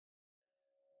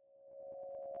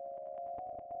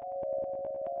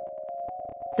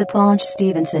The Paunch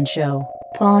Stevenson Show,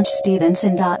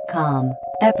 paunchstevenson.com,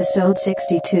 episode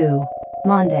 62,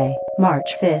 Monday,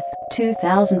 March 5th,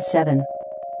 2007.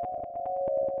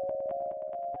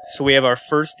 So we have our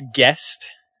first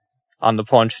guest on the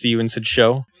Paunch Stevenson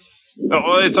Show.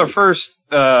 Oh, it's our first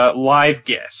live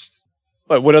guest.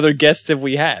 But what other guests have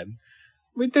we had?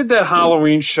 We did that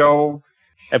Halloween show.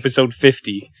 Episode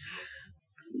 50.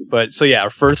 But, so yeah, our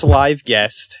first live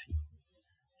guest,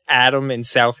 Adam in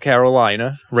South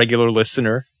Carolina, regular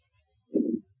listener.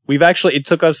 We've actually, it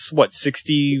took us,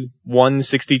 61,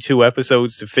 62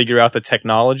 episodes to figure out the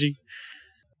technology?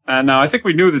 No, I think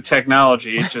we knew the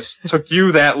technology. It just took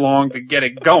you that long to get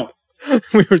it going.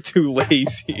 We were too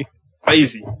lazy.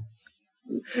 Lazy.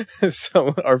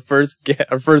 So, our first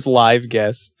live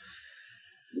guest.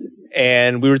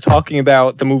 And we were talking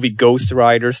about the movie Ghost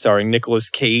Rider starring Nicolas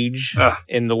Cage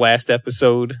in the last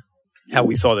episode. How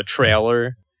we saw the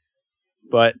trailer.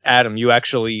 But, Adam, you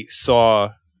actually saw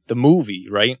the movie,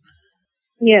 right?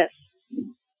 Yes.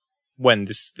 When?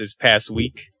 This past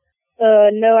week?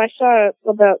 No, I saw it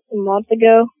about a month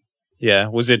ago. Yeah.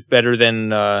 Was it better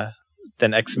than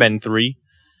X-Men 3?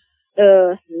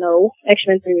 No.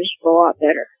 X-Men 3 was a lot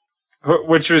better.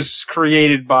 Which was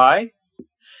created by?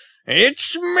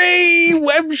 It's me,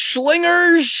 Web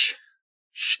Slingers!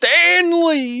 Stan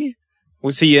Lee!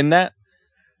 Was he in that?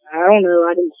 I don't know.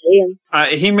 I didn't see him.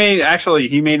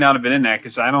 He may not have been in that,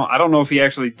 because I don't know if he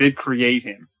actually did create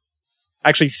him.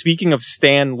 Actually, speaking of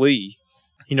Stan Lee,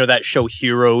 you know that show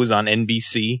Heroes on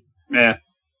NBC? Yeah.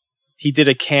 He did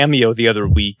a cameo the other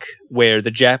week where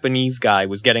the Japanese guy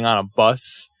was getting on a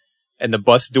bus, and the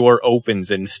bus door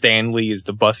opens, and Stan Lee is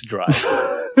the bus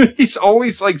driver. He's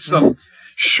always like some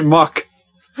schmuck.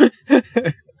 Yeah,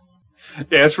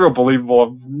 it's real believable.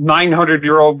 A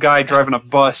 900-year-old guy driving a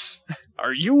bus.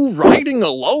 Are you riding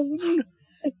alone?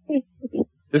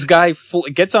 This guy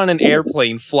gets on an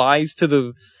airplane, flies to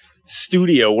the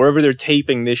studio, wherever they're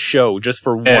taping this show, just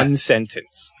for one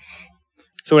sentence.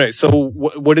 So anyway,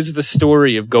 what is the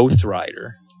story of Ghost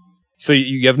Rider? So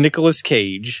you have Nicolas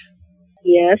Cage.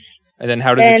 Yes. And then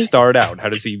how does it start out? How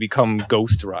does he become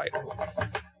Ghost Rider?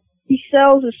 He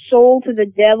sells his soul to the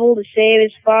devil to save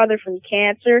his father from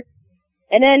cancer.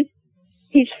 And then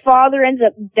his father ends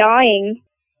up dying.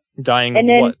 Dying of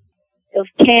what? Of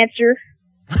cancer.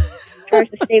 Tries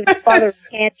to save his father of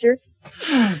cancer.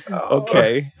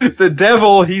 Okay. The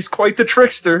devil, he's quite the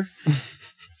trickster.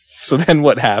 So then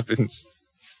what happens?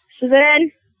 So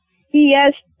then he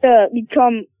has to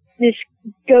become this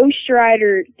Ghost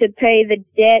Rider to pay the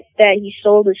debt that he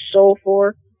sold his soul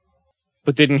for.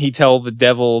 But didn't he tell the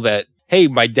devil that, hey,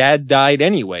 my dad died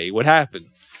anyway? What happened?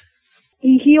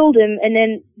 He healed him, and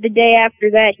then the day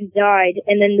after that he died,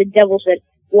 and then the devil said,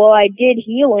 well, I did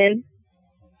heal him.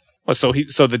 Oh, so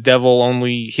the devil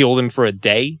only healed him for a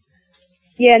day?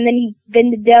 Yeah, and then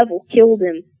the devil killed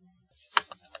him.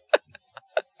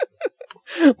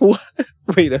 What?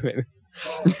 Wait a minute.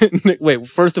 Wait,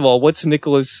 first of all, what's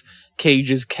Nicolas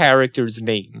Cage's character's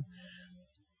name?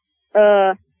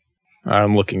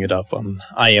 I'm looking it up on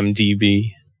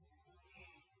IMDb.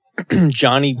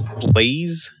 Johnny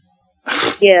Blaze?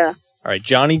 Yeah. Alright,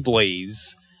 Johnny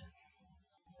Blaze.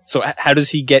 So how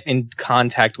does he get in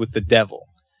contact with the devil?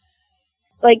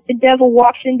 Like, the devil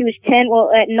walks into his tent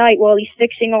at night while he's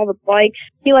fixing all the bikes.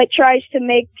 He, tries to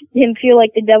make him feel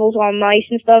like the devil's all nice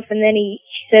and stuff, and then he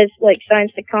says,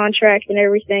 signs the contract and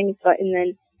everything, and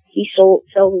then he sells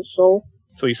his soul.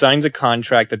 So he signs a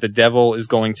contract that the devil is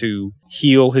going to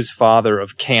heal his father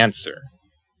of cancer.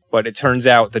 But it turns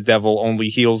out the devil only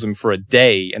heals him for a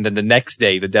day, and then the next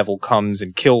day the devil comes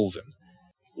and kills him.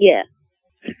 Yeah.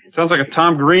 Sounds like a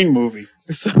Tom Green movie.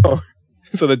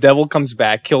 So the devil comes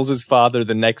back, kills his father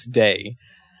the next day,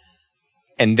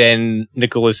 and then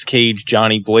Nicolas Cage,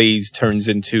 Johnny Blaze, turns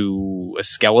into a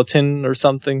skeleton or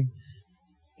something?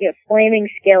 Yeah, flaming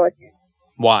skeleton.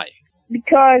 Why?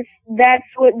 Because that's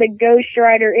what the Ghost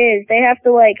Rider is. They have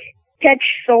to, catch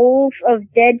souls of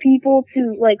dead people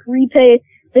to, repay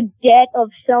the debt of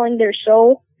selling their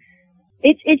soul.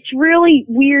 It's really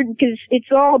weird because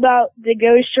it's all about the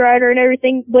Ghost Rider and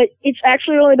everything, but it's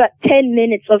actually only about 10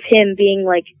 minutes of him being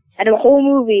out of the whole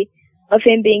movie of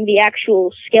him being the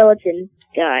actual skeleton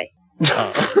guy.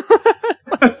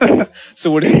 So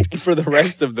what is it for the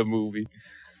rest of the movie?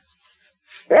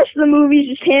 The rest of the movie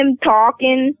is just him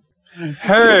talking.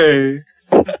 Hey,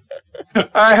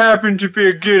 I happen to be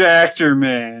a good actor,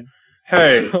 man.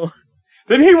 Hey,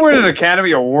 didn't he win an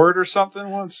Academy Award or something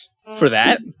once? For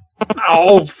that?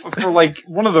 Oh, for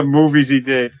one of the movies he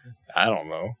did. I don't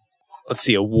know. Let's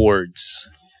see, awards.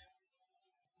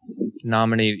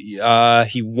 Nominated.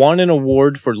 He won an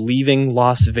award for Leaving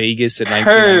Las Vegas in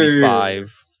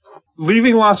 1995.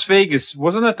 Leaving Las Vegas,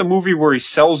 wasn't that the movie where he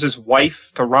sells his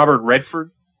wife to Robert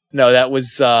Redford? No, that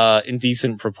was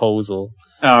Indecent Proposal.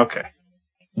 Oh, okay.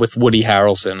 With Woody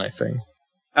Harrelson, I think.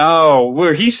 Oh,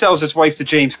 where he sells his wife to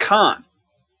James Caan.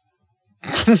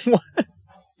 What?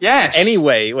 Yes.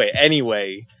 Anyway.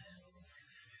 Anyway.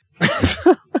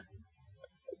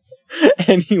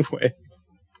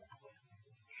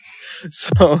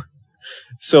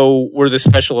 So were the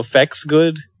special effects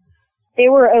good? They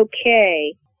were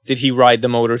okay. Did he ride the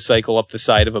motorcycle up the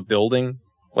side of a building?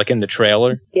 Like in the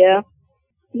trailer? Yeah.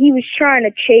 He was trying to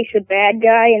chase a bad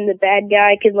guy, and the bad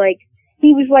guy could, like,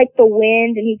 he was like the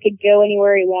wind, and he could go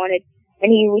anywhere he wanted.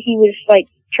 And he was like,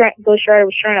 Ghost Rider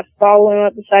was trying to follow him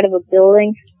up the side of a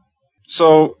building.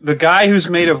 So the guy who's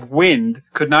made of wind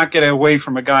could not get away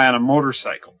from a guy on a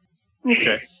motorcycle.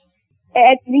 Okay.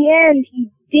 At the end,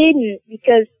 he didn't,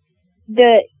 because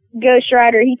the Ghost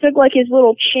Rider, he took like his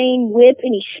little chain whip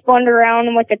and he spun around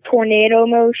in like a tornado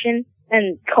motion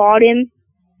and caught him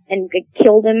and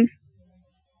killed him.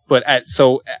 But at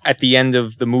the end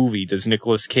of the movie, does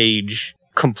Nicolas Cage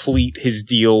complete his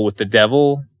deal with the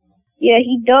devil? Yeah,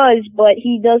 he does, but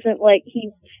he doesn't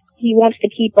he wants to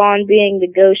keep on being the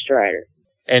Ghost Rider.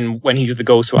 And when he's the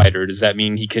Ghost Rider, does that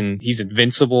mean he's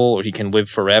invincible or he can live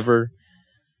forever?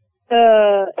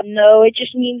 No, it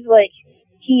just means like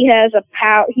he has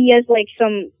like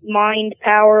some mind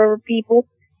power over people.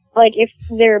 Like if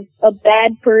they're a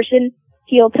bad person,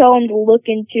 he'll tell them to look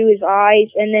into his eyes,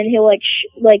 and then he'll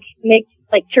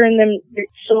turn their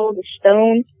soul to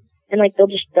stone, and like they'll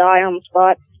just die on the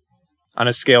spot. On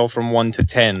a scale from 1 to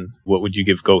 10, what would you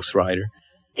give Ghost Rider?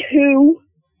 2.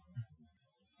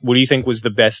 What do you think was the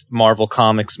best Marvel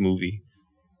Comics movie?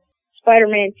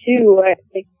 Spider-Man 2.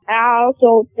 I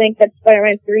also think that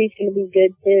Spider-Man 3 is going to be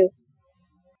good too.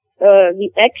 The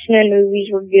X-Men movies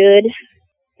were good,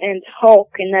 and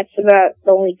Hulk, and that's about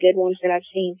the only good ones that I've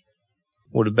seen.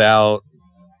 What about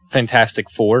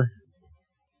Fantastic Four?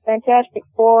 Fantastic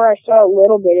Four, I saw a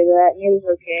little bit of that, and it was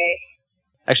okay.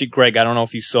 Actually, Greg, I don't know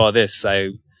if you saw this.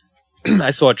 I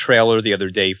saw a trailer the other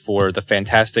day for the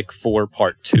Fantastic Four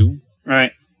Part 2.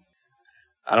 Right.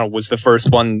 I don't know, was the first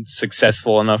one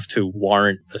successful enough to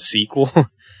warrant a sequel?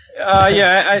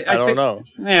 Yeah, I don't know.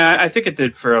 Yeah, I think it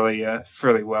did fairly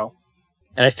well.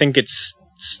 And I think it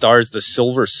stars the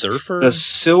Silver Surfer? The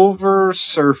Silver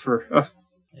Surfer.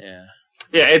 Yeah.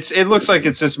 Yeah, it looks like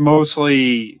it's just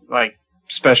mostly, like,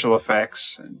 special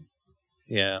effects. And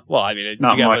yeah, well, I mean...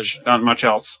 Not much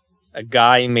else. A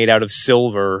guy made out of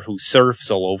silver who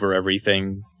surfs all over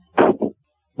everything,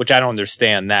 which I don't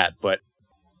understand that, but...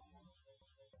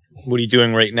 What are you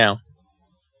doing right now?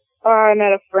 I'm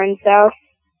at a friend's house.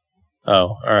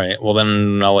 Oh, alright. Well,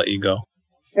 then I'll let you go.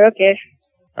 Okay.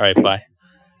 Alright, bye.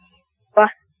 Bye.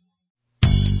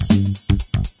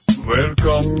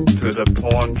 Welcome to the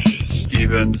Paunch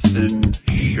Stevenson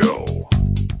Show.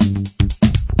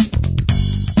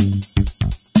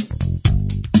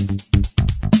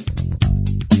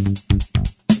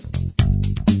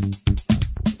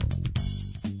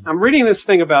 I'm reading this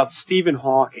thing about Stephen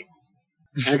Hawking,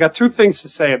 and I got 2 things to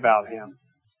say about him.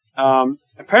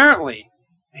 Apparently,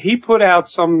 he put out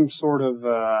some sort of,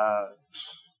 I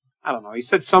don't know, he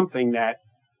said something that,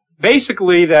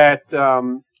 basically that,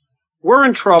 we're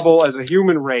in trouble as a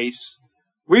human race.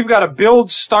 We've got to build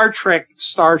Star Trek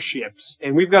starships,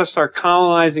 and we've got to start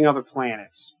colonizing other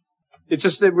planets. It's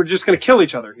just that we're just going to kill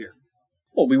each other here.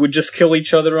 Well, we would just kill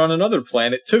each other on another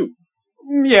planet, too.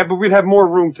 Yeah, but we'd have more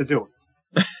room to do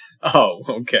it. Oh,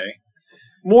 okay.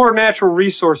 More natural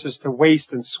resources to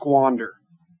waste and squander.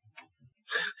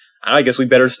 I guess we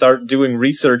better start doing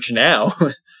research now.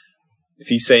 If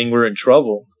he's saying we're in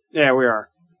trouble. Yeah, we are.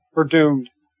 We're doomed.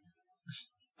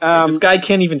 This guy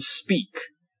can't even speak.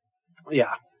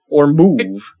 Yeah. Or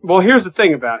move. Well, here's the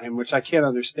thing about him, which I can't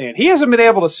understand. He hasn't been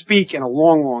able to speak in a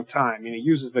long, long time. He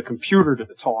uses the computer to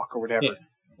talk or whatever. Yeah.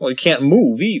 Well, he can't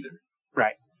move either.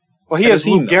 Right. Well, he has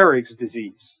Lou Gehrig's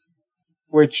disease,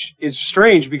 which is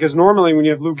strange because normally when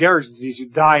you have Lou Gehrig's disease, you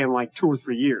die in like 2 or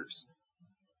 3 years.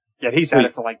 Yet he's had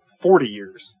it for like 40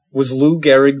 years. Was Lou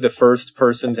Gehrig the first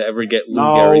person to ever get Lou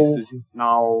Gehrig's disease?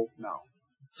 No.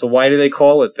 So why do they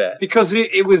call it that? Because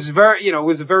it was very, it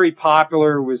was very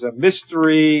popular. It was a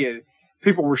mystery. And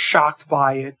people were shocked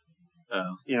by it.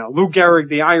 Oh. Lou Gehrig,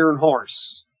 the Iron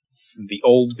Horse. The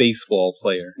old baseball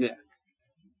player. Yeah.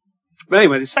 But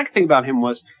anyway, the second thing about him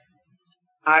was,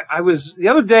 the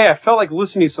other day I felt like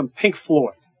listening to some Pink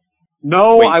Floyd.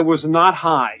 No, Wait. I was not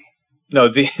high. No,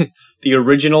 the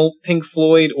original Pink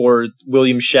Floyd or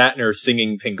William Shatner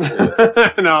singing Pink Floyd?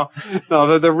 No,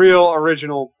 the real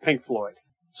original Pink Floyd.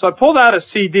 So I pulled out a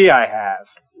CD I have.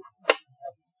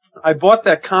 I bought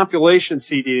that compilation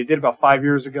CD they did about 5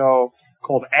 years ago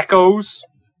called Echoes.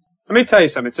 Let me tell you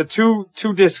something. It's a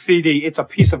two-disc CD. It's a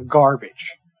piece of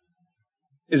garbage.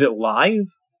 Is it live?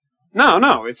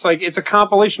 No. It's a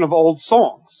compilation of old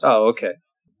songs. Oh, okay.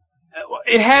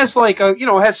 It has it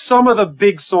has some of the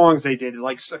big songs they did,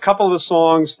 like a couple of the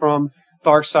songs from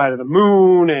Dark Side of the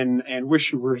Moon and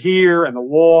Wish You Were Here and The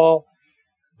Wall,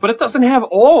 but it doesn't have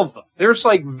all of them. There's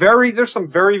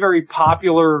some very, very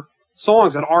popular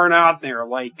songs that aren't out there,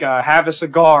 like Have a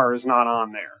Cigar is not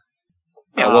on there.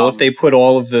 Yeah, well, if they put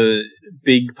all of the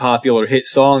big popular hit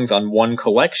songs on one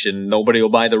collection, nobody will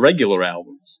buy the regular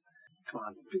albums. Come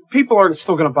on, people aren't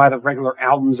still going to buy the regular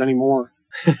albums anymore.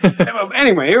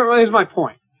 Anyway, here's my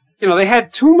point. They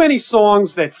had too many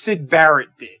songs that Syd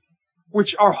Barrett did,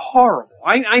 which are horrible.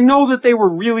 I know that they were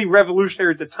really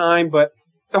revolutionary at the time, but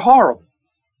they're horrible.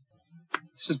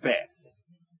 This is bad.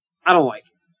 I don't like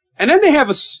it. And then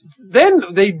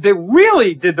they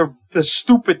really did the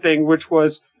stupid thing, which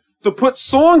was to put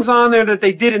songs on there that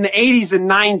they did in the 80s and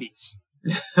 90s.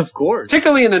 Of course.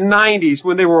 Particularly in the 90s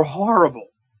when they were horrible.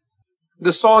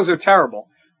 The songs are terrible.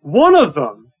 One of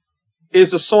them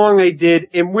is a song they did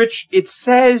in which it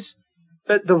says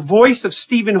that the voice of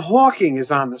Stephen Hawking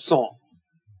is on the song.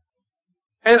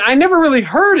 And I never really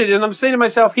heard it, and I'm saying to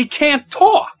myself, he can't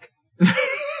talk.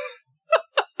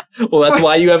 Well, that's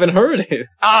why you haven't heard it.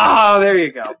 Ah, there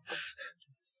you go.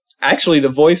 Actually, the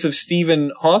voice of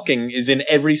Stephen Hawking is in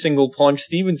every single Paunch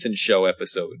Stevenson show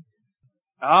episode.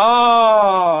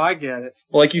 Oh, I get it.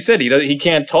 Well, like you said, he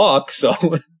can't talk,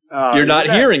 so you're not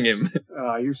hearing him.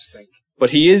 Oh, you stink. But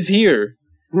he is here.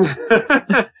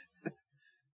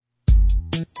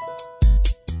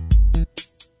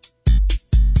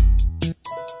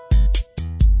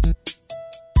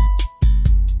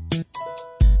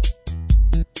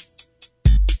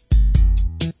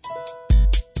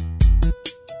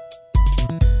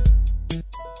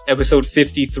 Episode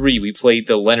 53, we played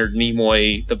the Leonard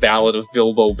Nimoy, The Ballad of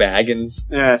Bilbo Baggins.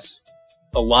 Yes.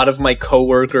 A lot of my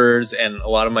coworkers and a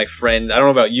lot of my friends, I don't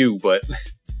know about you, but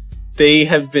they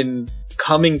have been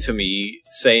coming to me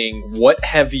saying, "What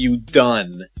have you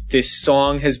done? This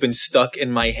song has been stuck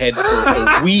in my head for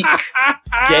a week.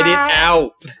 Get it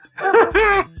out.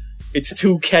 It's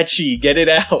too catchy. Get it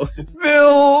out."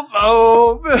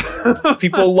 Bilbo.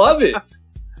 People love it.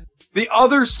 The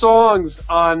other tracks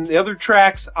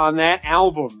on that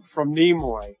album from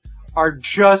Nimoy are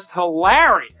just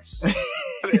hilarious.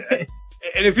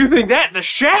 And if you think that, the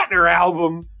Shatner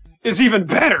album is even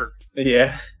better.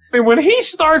 Yeah. I mean, when he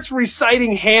starts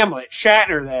reciting Hamlet,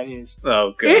 Shatner that is,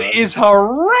 oh god, it is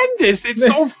horrendous. It's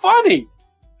so funny.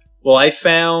 Well, I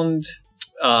found,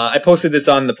 I posted this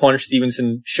on the Paunch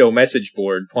Stevenson show message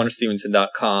board,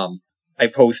 paunchstevenson.com. I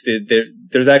posted,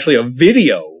 there's actually a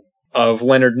video of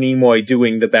Leonard Nimoy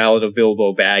doing The Ballad of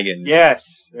Bilbo Baggins. Yes,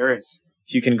 there is.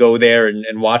 So you can go there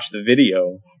and watch the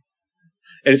video.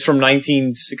 And it's from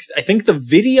 1960. I think the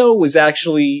video was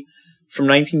actually from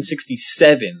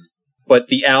 1967, but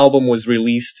the album was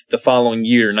released the following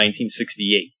year,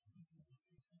 1968.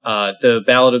 The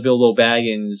Ballad of Bilbo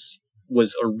Baggins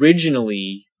was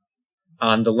originally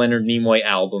on the Leonard Nimoy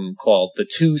album called The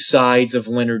Two Sides of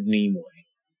Leonard Nimoy.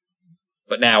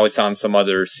 But now it's on some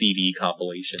other CD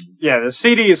compilation. Yeah, the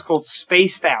CD is called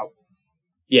Spaced Out.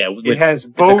 Yeah, it has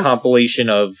both. It's a compilation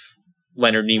of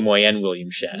Leonard Nimoy and William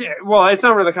Shatner. Yeah, well, it's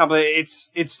not really a compilation.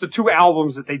 It's the two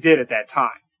albums that they did at that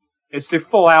time. It's the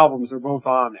full albums. They're both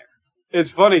on there. It's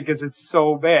funny because it's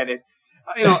so bad.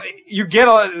 You get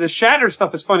the Shatner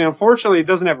stuff is funny. Unfortunately, it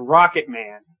doesn't have Rocket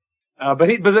Man.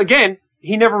 But again,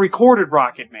 he never recorded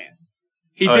Rocket Man.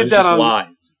 He did that on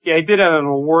live. Yeah, he did that on an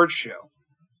award show.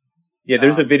 Yeah,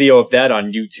 there's a video of that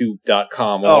on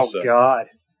YouTube.com also. Oh God.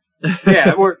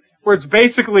 Yeah, where it's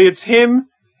basically it's him,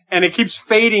 and it keeps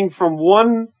fading from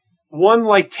one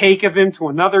like take of him to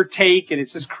another take, and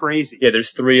it's just crazy. Yeah,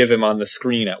 there's 3 of him on the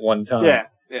screen at one time. Yeah.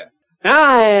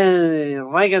 I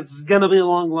think it's gonna be a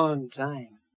long, long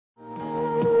time.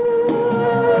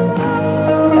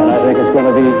 And I think it's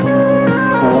gonna be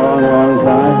a long, long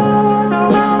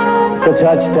time. The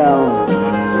touchdown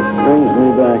brings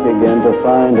me back again to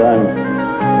find I'm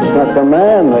not the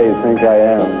man they think I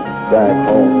am back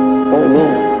home. Oh, no,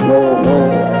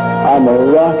 I'm a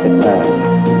rocket man.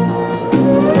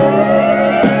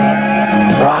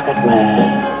 Rocket man.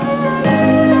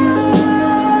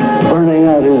 Burning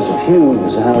out his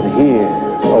fuse out here,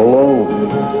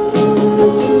 alone.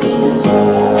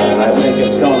 And I think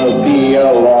it's gonna be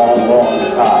a long, long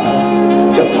time.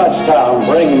 touchdown,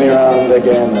 bring me round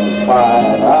again and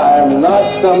find I'm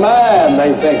not the man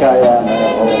they think I am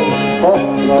at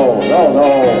home. Oh,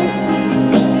 no.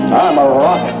 I'm a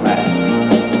rocket man.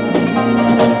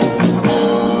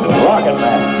 Rocket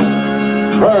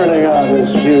man. Burning out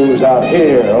his fuse out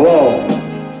here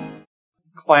alone.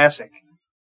 Classic.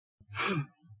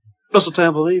 Mr.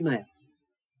 Tambourine Man.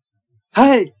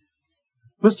 Hey!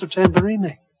 Mr. Tambourine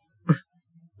Man.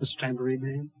 Mr. Tambourine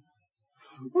Man.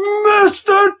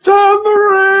 Mr.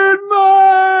 Tambourine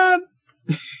Man!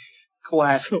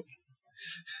 Classic.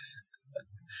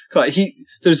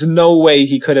 There's no way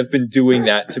he could have been doing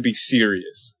that to be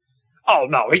serious. Oh,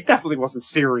 no, he definitely wasn't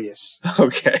serious.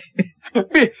 Okay.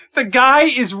 The guy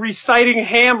is reciting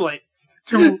Hamlet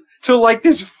to like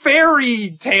this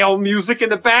fairy tale music in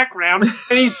the background,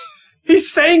 and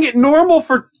he's saying it normal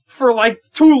for like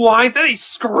 2 lines, and he's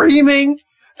screaming,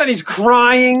 and he's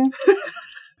crying.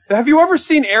 Have you ever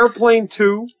seen Airplane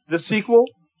 2, the sequel?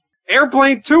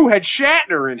 Airplane 2 had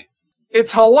Shatner in it.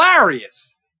 It's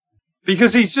hilarious.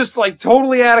 Because he's just like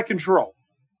totally out of control.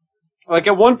 Like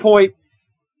at one point,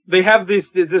 they have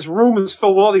this room is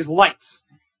filled with all these lights.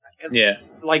 Yeah.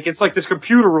 Like it's like this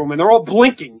computer room, and they're all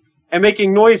blinking and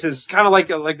making noises, kind of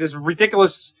like this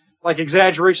ridiculous like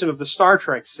exaggeration of the Star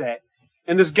Trek set.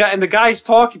 And the guy's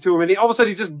talking to him, and all of a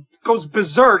sudden he just goes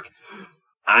berserk.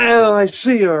 I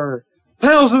see her.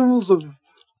 Thousands of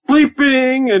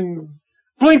bleeping and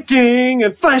blinking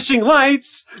and flashing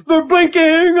lights. They're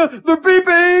blinking. They're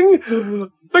beeping.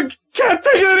 I can't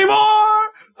take it anymore.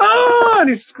 Ah! And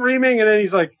he's screaming, and then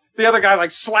he's like, the other guy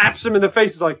like slaps him in the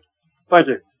face. He's like, thank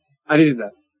you. I needed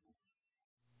that.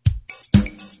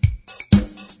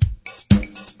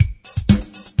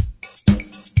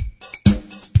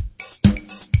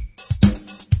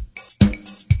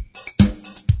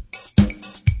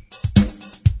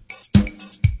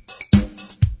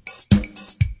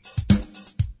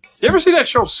 You ever see that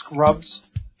show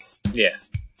Scrubs? Yeah.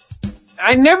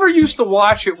 I never used to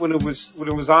watch it when it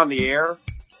was on the air.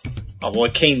 Oh, well,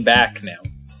 it came back now.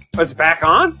 But it's back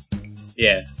on?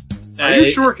 Yeah. Are you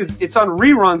sure? Because it's on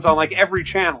reruns on like every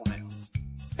channel now.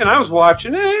 And I was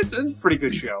watching it. It's a pretty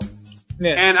good show.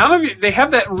 Yeah. And I don't know if they have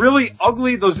that really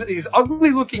ugly, these ugly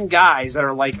looking guys that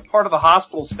are like part of the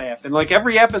hospital staff. And like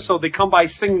every episode they come by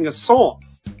singing a song.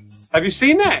 Have you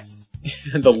seen that?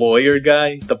 The lawyer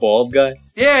guy? The bald guy?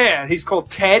 Yeah, he's called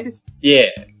Ted.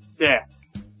 Yeah. Yeah.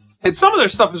 And some of their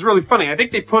stuff is really funny. I think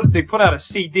they put out a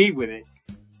CD with it.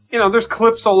 You know, there's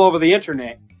clips all over the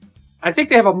internet. I think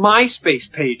they have a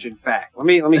MySpace page, in fact. Let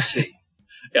me see.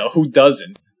 Yeah, who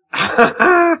doesn't?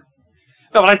 No,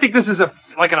 but I think this is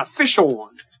like an official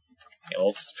one. Yeah,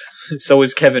 well, so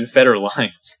is Kevin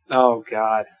Federline's. Oh,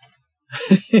 God.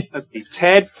 Let's see.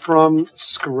 Ted from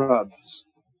Scrubs.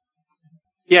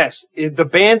 Yes, the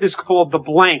band is called The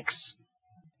Blanks.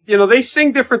 You know, they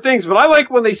sing different things, but I like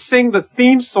when they sing the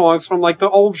theme songs from, like, the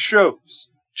old shows.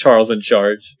 Charles in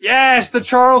Charge. Yes, the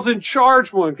Charles in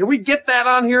Charge one. Can we get that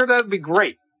on here? That'd be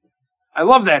great. I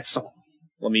love that song.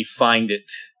 Let me find it.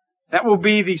 That will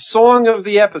be the song of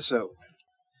the episode.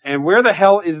 And where the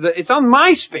hell is it's on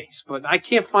MySpace, but I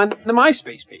can't find the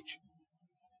MySpace page.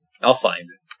 I'll find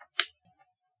it.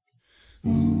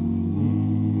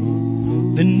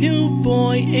 The new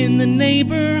boy in the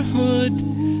neighborhood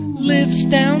lives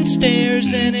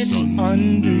downstairs, and it's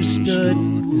understood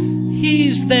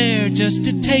he's there just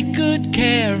to take good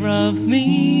care of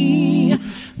me,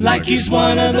 like he's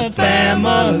one of the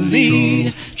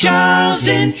family. Charles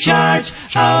in charge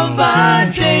of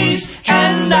our days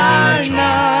and our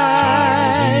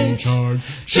nights.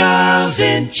 Charles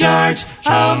in charge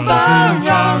of our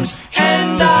wrongs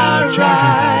and our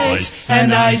rights.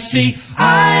 And I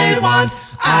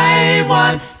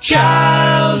want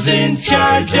Charles in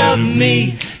charge of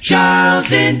me.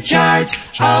 Charles in charge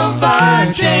of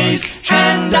our days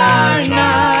and our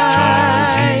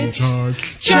nights.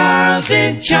 Charles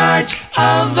in charge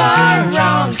of our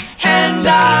wrongs and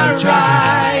our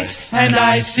rights. And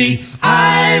I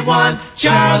want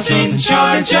Charles in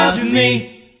charge of me.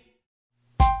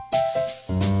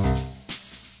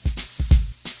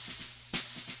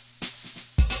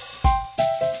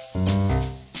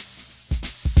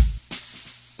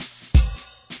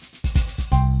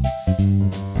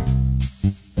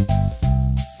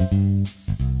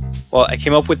 Well, I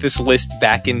came up with this list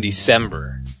back in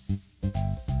December.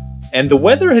 And the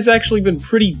weather has actually been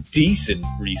pretty decent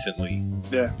recently.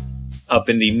 Yeah. Up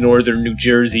in the northern New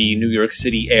Jersey, New York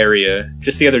City area.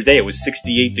 Just the other day, it was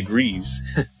 68 degrees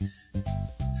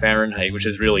Fahrenheit, which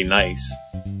is really nice.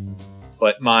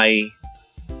 But my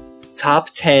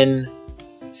top 10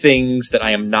 things that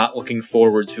I am not looking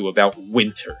forward to about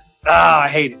winter. Ah, I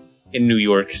hate it. in New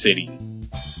York City.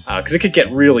 Because it could get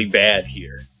really bad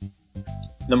here.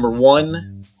 Number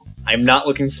 1, I'm not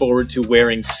looking forward to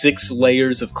wearing 6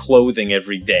 layers of clothing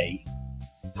every day.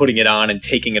 Putting it on and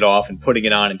taking it off and putting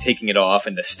it on and taking it off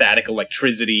and the static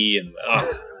electricity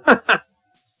and...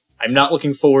 I'm not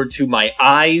looking forward to my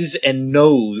eyes and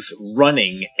nose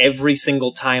running every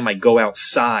single time I go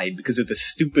outside because of the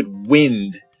stupid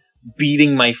wind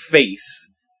beating my face.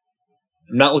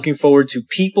 I'm not looking forward to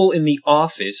people in the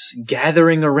office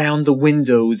gathering around the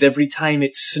windows every time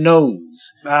it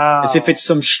snows, as if it's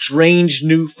some strange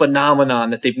new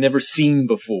phenomenon that they've never seen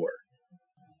before.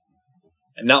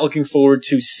 I'm not looking forward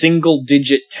to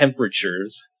single-digit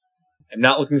temperatures. I'm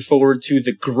not looking forward to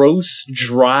the gross,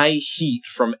 dry heat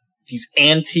from these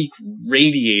antique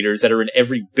radiators that are in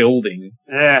every building.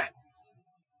 Yeah.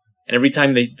 And every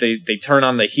time they turn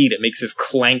on the heat, it makes this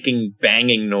clanking,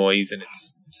 banging noise, and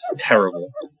it's terrible.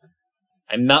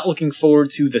 I'm not looking forward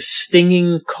to the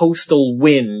stinging coastal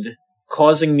wind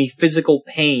causing me physical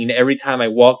pain every time I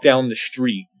walk down the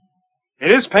street. It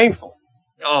is painful.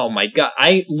 Oh my god.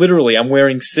 I'm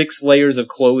wearing 6 layers of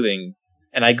clothing,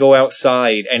 and I go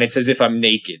outside, and it's as if I'm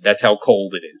naked. That's how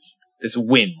cold it is. This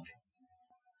wind.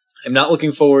 I'm not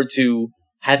looking forward to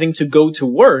having to go to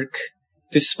work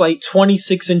despite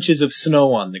 26 inches of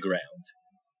snow on the ground.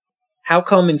 How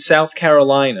come in South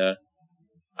Carolina,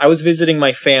 I was visiting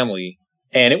my family,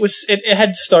 and it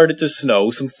had started to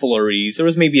snow, some flurries. There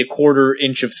was maybe a 1/4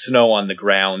 inch of snow on the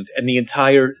ground, and the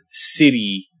entire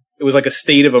city, it was like a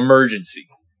state of emergency.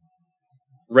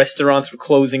 Restaurants were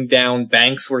closing down,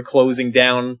 banks were closing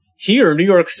down. Here in New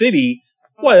York City,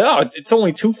 it's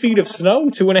only 2 feet of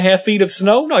snow, 2.5 feet of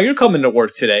snow? No, you're coming to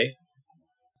work today.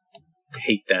 I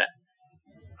hate that.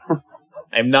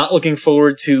 I'm not looking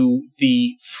forward to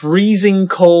the freezing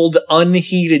cold,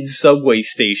 unheated subway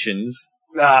stations.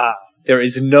 There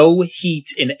is no heat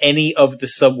in any of the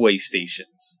subway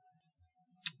stations.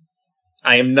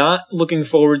 I am not looking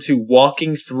forward to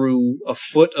walking through a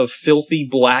foot of filthy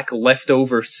black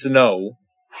leftover snow.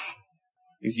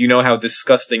 Because you know how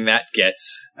disgusting that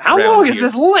gets. How long is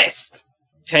this list?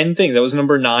 10 things. That was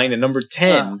number 9. And number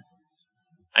 10,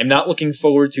 I'm not looking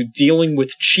forward to dealing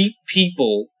with cheap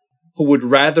people who would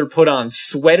rather put on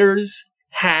sweaters,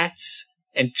 hats,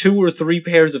 and 2 or 3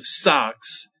 pairs of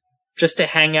socks just to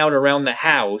hang out around the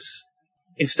house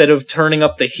instead of turning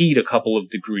up the heat a couple of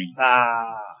degrees.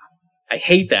 I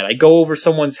hate that. I go over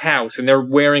someone's house and they're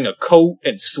wearing a coat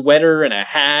and sweater and a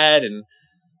hat, and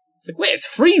it's like, wait, it's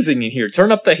freezing in here.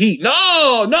 Turn up the heat.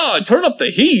 No, turn up the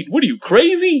heat. What are you,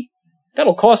 crazy?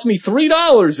 That'll cost me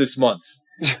 $3 this month.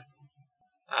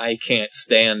 I can't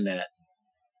stand that.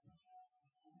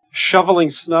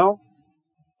 Shoveling snow?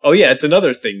 Oh yeah, it's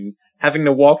another thing. Having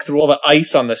to walk through all the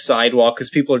ice on the sidewalk because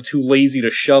people are too lazy to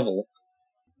shovel.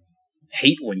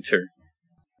 Hate winter.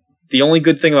 The only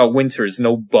good thing about winter is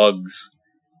no bugs.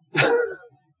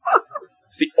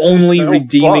 It's the only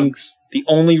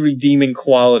redeeming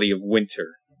quality of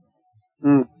winter.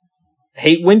 I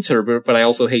hate winter, but I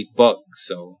also hate bugs,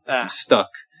 so I'm stuck.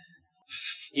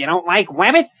 You don't like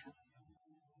Webbit?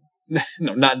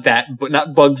 No, not that, but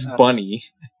not Bugs Bunny.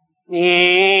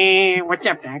 What's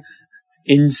up, Doc?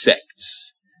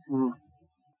 Insects.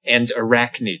 And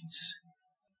arachnids.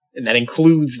 And that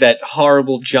includes that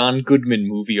horrible John Goodman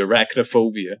movie,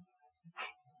 Arachnophobia.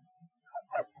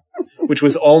 Which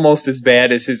was almost as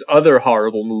bad as his other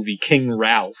horrible movie, King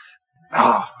Ralph.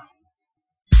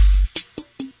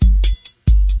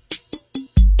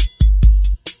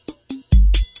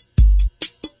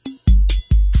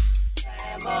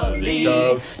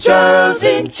 Charles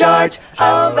in charge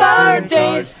of our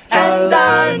days and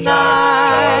our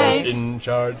nights.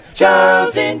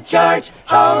 Charles in charge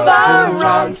of our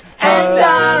wrongs and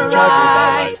our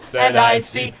rights. And I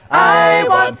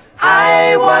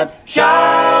want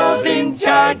Charles in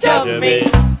charge of me.